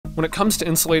When it comes to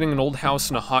insulating an old house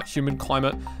in a hot, humid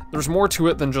climate, there's more to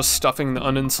it than just stuffing the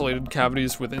uninsulated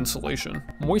cavities with insulation.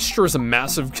 Moisture is a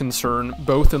massive concern,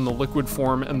 both in the liquid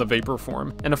form and the vapor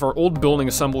form, and if our old building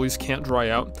assemblies can't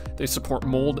dry out, they support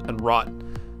mold and rot.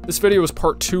 This video is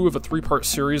part 2 of a 3-part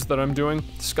series that I'm doing,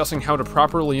 discussing how to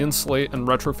properly insulate and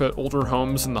retrofit older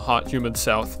homes in the hot, humid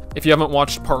South. If you haven't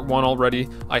watched part 1 already,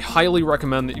 I highly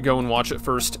recommend that you go and watch it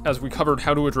first, as we covered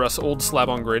how to address old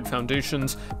slab-on-grade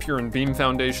foundations, pier and beam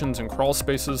foundations and crawl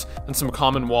spaces, and some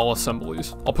common wall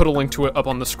assemblies. I'll put a link to it up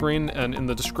on the screen and in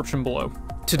the description below.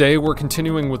 Today, we're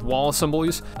continuing with wall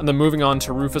assemblies, and then moving on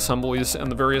to roof assemblies and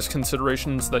the various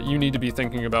considerations that you need to be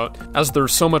thinking about, as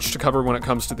there's so much to cover when it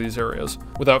comes to these areas.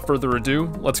 Without further ado,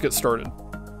 let's get started.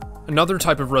 Another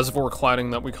type of reservoir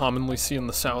cladding that we commonly see in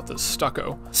the South is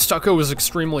stucco. Stucco is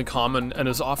extremely common and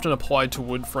is often applied to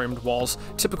wood-framed walls,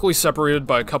 typically separated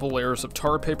by a couple layers of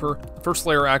tar paper. The first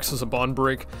layer acts as a bond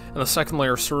break, and the second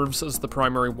layer serves as the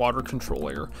primary water control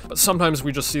layer. But sometimes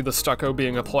we just see the stucco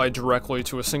being applied directly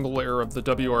to a single layer of the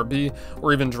WRB,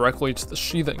 or even directly to the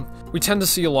sheathing. We tend to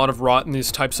see a lot of rot in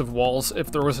these types of walls if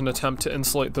there was an attempt to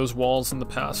insulate those walls in the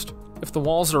past. If the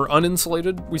walls are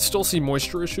uninsulated, we still see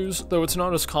moisture issues, though it's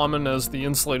not as common as the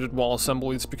insulated wall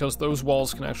assemblies because those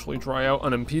walls can actually dry out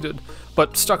unimpeded.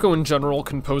 But stucco in general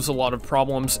can pose a lot of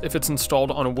problems if it's installed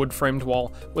on a wood-framed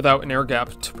wall without an air gap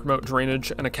to promote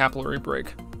drainage and a capillary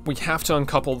break. We have to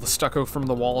uncouple the stucco from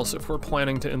the walls if we're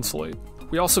planning to insulate.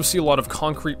 We also see a lot of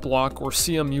concrete block or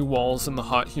CMU walls in the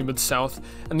hot, humid South,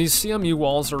 and these CMU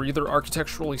walls are either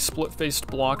architecturally split-faced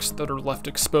blocks that are left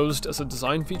exposed as a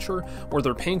design feature, or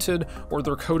they're painted, or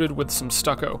they're coated with some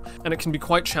stucco, and it can be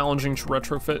quite challenging to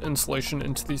retrofit insulation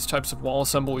into these types of wall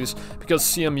assemblies because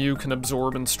CMU can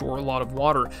absorb and store a lot of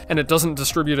water, and it doesn't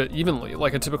distribute it evenly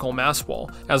like a typical mass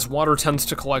wall, as water tends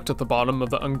to collect at the bottom of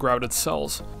the ungrouted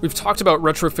cells. We've talked about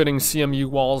retrofitting CMU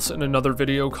walls in another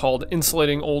video called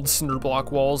Insulating Old Cinder Block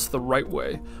Walls the Right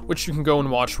Way, which you can go and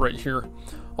watch right here.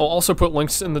 I'll also put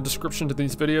links in the description to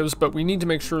these videos, but we need to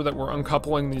make sure that we're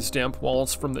uncoupling these damp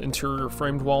walls from the interior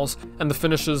framed walls and the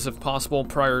finishes if possible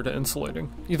prior to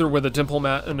insulating, either with a dimple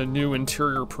mat and a new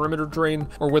interior perimeter drain,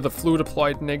 or with a fluid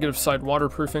applied negative side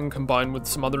waterproofing combined with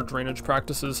some other drainage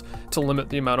practices to limit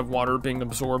the amount of water being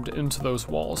absorbed into those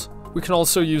walls. We can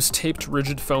also use taped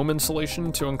rigid foam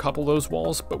insulation to uncouple those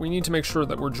walls, but we need to make sure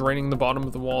that we're draining the bottom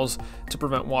of the walls to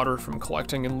prevent water from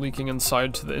collecting and leaking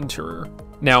inside to the interior.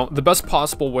 Now, the best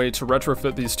possible way to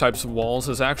retrofit these types of walls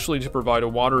is actually to provide a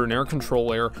water and air control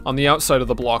layer on the outside of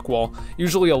the block wall,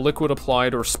 usually a liquid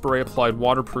applied or spray applied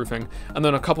waterproofing, and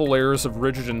then a couple layers of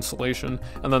rigid insulation,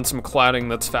 and then some cladding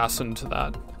that's fastened to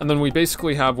that. And then we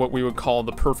basically have what we would call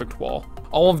the perfect wall.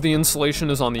 All of the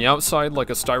insulation is on the outside like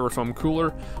a styrofoam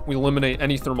cooler. We eliminate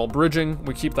any thermal bridging,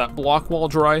 we keep that block wall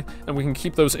dry, and we can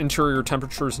keep those interior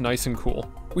temperatures nice and cool.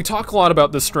 We talk a lot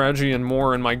about this strategy and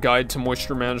more in my guide to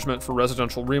moisture management for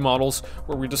residential remodels,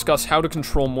 where we discuss how to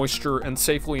control moisture and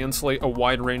safely insulate a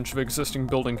wide range of existing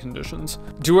building conditions.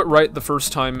 Do it right the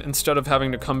first time instead of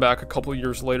having to come back a couple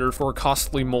years later for a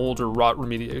costly mold or rot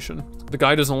remediation. The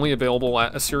guide is only available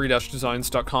at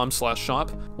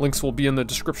asiri-designs.com/shop. Links will be in the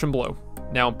description below.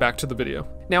 Now back to the video.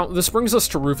 Now, this brings us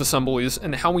to roof assemblies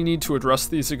and how we need to address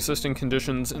these existing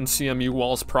conditions in CMU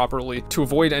walls properly to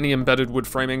avoid any embedded wood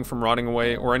framing from rotting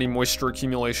away or any moisture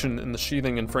accumulation in the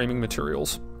sheathing and framing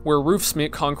materials. Where roofs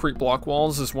meet concrete block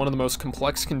walls is one of the most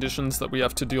complex conditions that we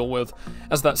have to deal with,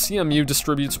 as that CMU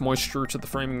distributes moisture to the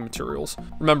framing materials.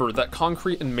 Remember that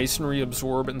concrete and masonry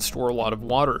absorb and store a lot of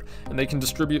water, and they can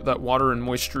distribute that water and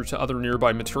moisture to other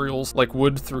nearby materials like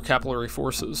wood through capillary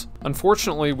forces.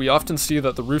 Unfortunately, we often see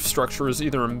that the roof structure is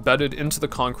either embedded into the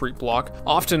concrete block,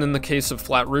 often in the case of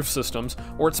flat roof systems,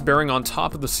 or it's bearing on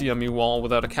top of the CMU wall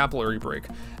without a capillary break.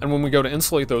 And when we go to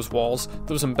insulate those walls,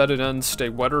 those embedded ends stay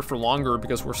wetter for longer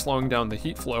because we're slowing down the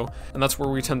heat flow, and that's where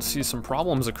we tend to see some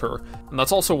problems occur. And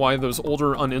that's also why those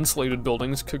older uninsulated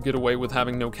buildings could get away with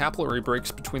having no capillary breaks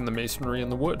between the masonry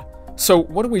and the wood. So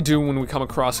what do we do when we come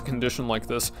across a condition like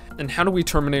this, and how do we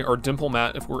terminate our dimple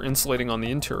mat if we're insulating on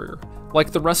the interior?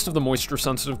 Like the rest of the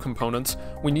moisture-sensitive components,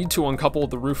 we need to uncouple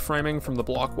the roof framing from the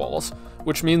block walls,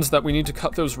 which means that we need to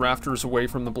cut those rafters away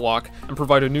from the block and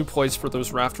provide a new place for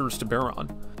those rafters to bear on.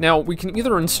 Now, we can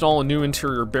either install a new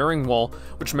interior bearing wall,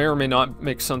 which may or may not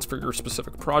make sense for your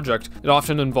specific project. It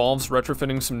often involves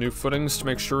retrofitting some new footings to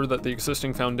make sure that the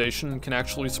existing foundation can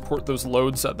actually support those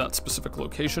loads at that specific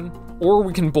location. Or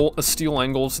we can bolt a steel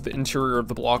angle to the interior of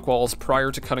the block walls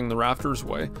prior to cutting the rafters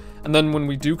away, and then when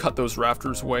we do cut those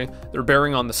rafters away, they're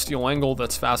bearing on the steel angle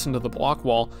that's fastened to the block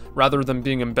wall rather than than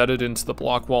being embedded into the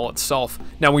block wall itself.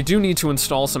 Now we do need to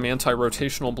install some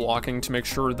anti-rotational blocking to make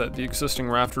sure that the existing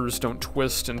rafters don't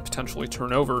twist and potentially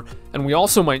turn over, and we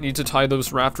also might need to tie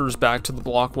those rafters back to the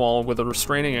block wall with a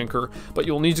restraining anchor, but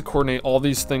you'll need to coordinate all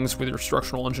these things with your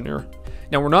structural engineer.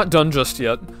 Now we're not done just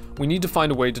yet. We need to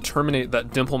find a way to terminate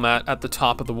that dimple mat at the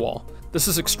top of the wall. This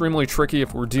is extremely tricky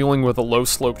if we're dealing with a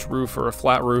low-sloped roof or a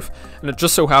flat roof, and it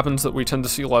just so happens that we tend to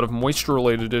see a lot of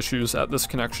moisture-related issues at this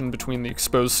connection between the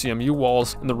exposed CMU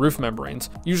walls and the roof membranes,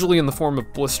 usually in the form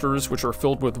of blisters which are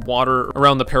filled with water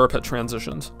around the parapet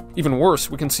transitions. Even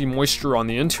worse, we can see moisture on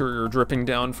the interior dripping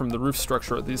down from the roof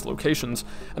structure at these locations,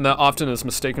 and that often is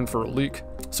mistaken for a leak.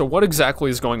 So what exactly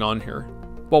is going on here?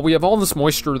 Well, we have all this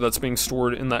moisture that's being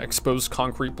stored in that exposed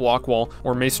concrete block wall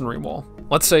or masonry wall.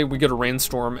 Let's say we get a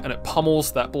rainstorm and it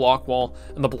pummels that block wall,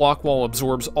 and the block wall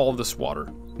absorbs all of this water.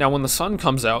 Now when the sun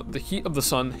comes out, the heat of the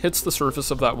sun hits the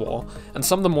surface of that wall, and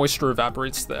some of the moisture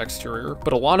evaporates to the exterior,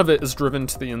 but a lot of it is driven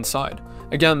to the inside.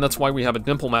 Again, that's why we have a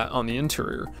dimple mat on the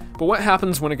interior. But what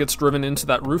happens when it gets driven into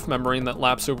that roof membrane that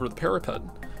laps over the parapet?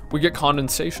 We get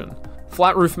condensation.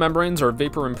 Flat roof membranes are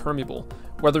vapor impermeable.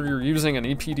 Whether you're using an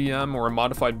EPDM or a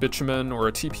modified bitumen or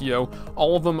a TPO,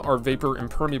 all of them are vapor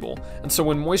impermeable, and so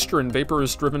when moisture and vapor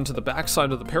is driven to the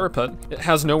backside of the parapet, it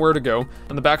has nowhere to go,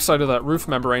 and the backside of that roof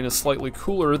membrane is slightly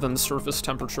cooler than the surface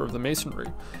temperature of the masonry.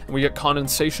 And we get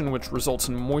condensation, which results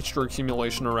in moisture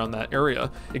accumulation around that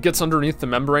area. It gets underneath the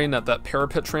membrane at that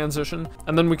parapet transition,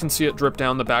 and then we can see it drip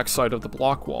down the backside of the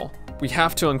block wall. We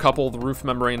have to uncouple the roof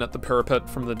membrane at the parapet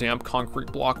from the damp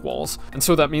concrete block walls, and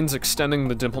so that means extending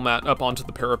the dimple mat up onto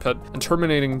the parapet and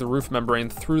terminating the roof membrane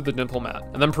through the dimple mat,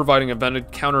 and then providing a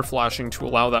vented counter flashing to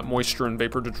allow that moisture and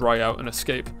vapor to dry out and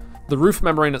escape. The roof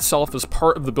membrane itself is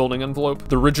part of the building envelope,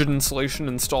 the rigid insulation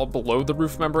installed below the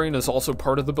roof membrane is also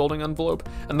part of the building envelope,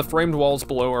 and the framed walls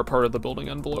below are part of the building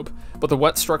envelope, but the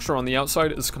wet structure on the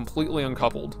outside is completely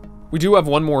uncoupled. We do have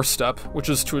one more step, which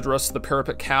is to address the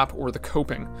parapet cap or the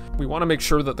coping. We want to make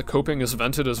sure that the coping is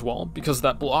vented as well, because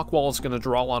that block wall is going to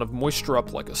draw a lot of moisture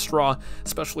up like a straw,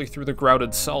 especially through the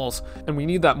grouted cells, and we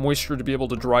need that moisture to be able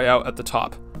to dry out at the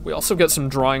top. We also get some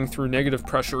drying through negative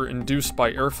pressure induced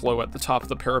by airflow at the top of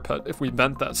the parapet if we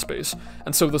vent that space,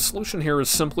 and so the solution here is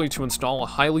simply to install a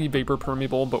highly vapor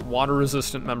permeable but water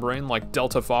resistant membrane like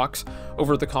Delta Fox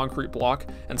over the concrete block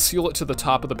and seal it to the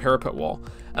top of the parapet wall.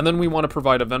 And then we want to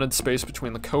provide a vented space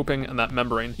between the coping and that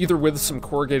membrane, either with some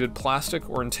corrugated plastic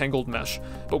or entangled mesh,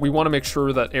 but we want to make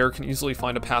sure that air can easily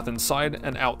find a path inside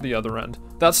and out the other end.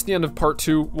 That's the end of part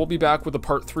 2. We'll be back with a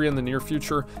part 3 in the near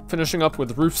future, finishing up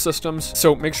with roof systems,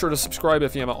 so make sure to subscribe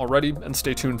if you haven't already, and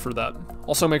stay tuned for that.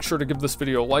 Also make sure to give this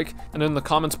video a like, and in the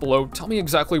comments below, tell me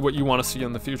exactly what you want to see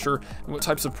in the future, and what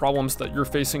types of problems that you're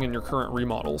facing in your current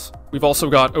remodels. We've also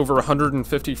got over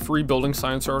 150 free building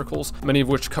science articles, many of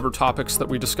which cover topics that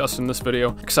we discussed in this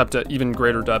video, except at even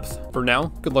greater depth. For now,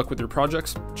 good luck with your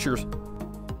projects. Cheers.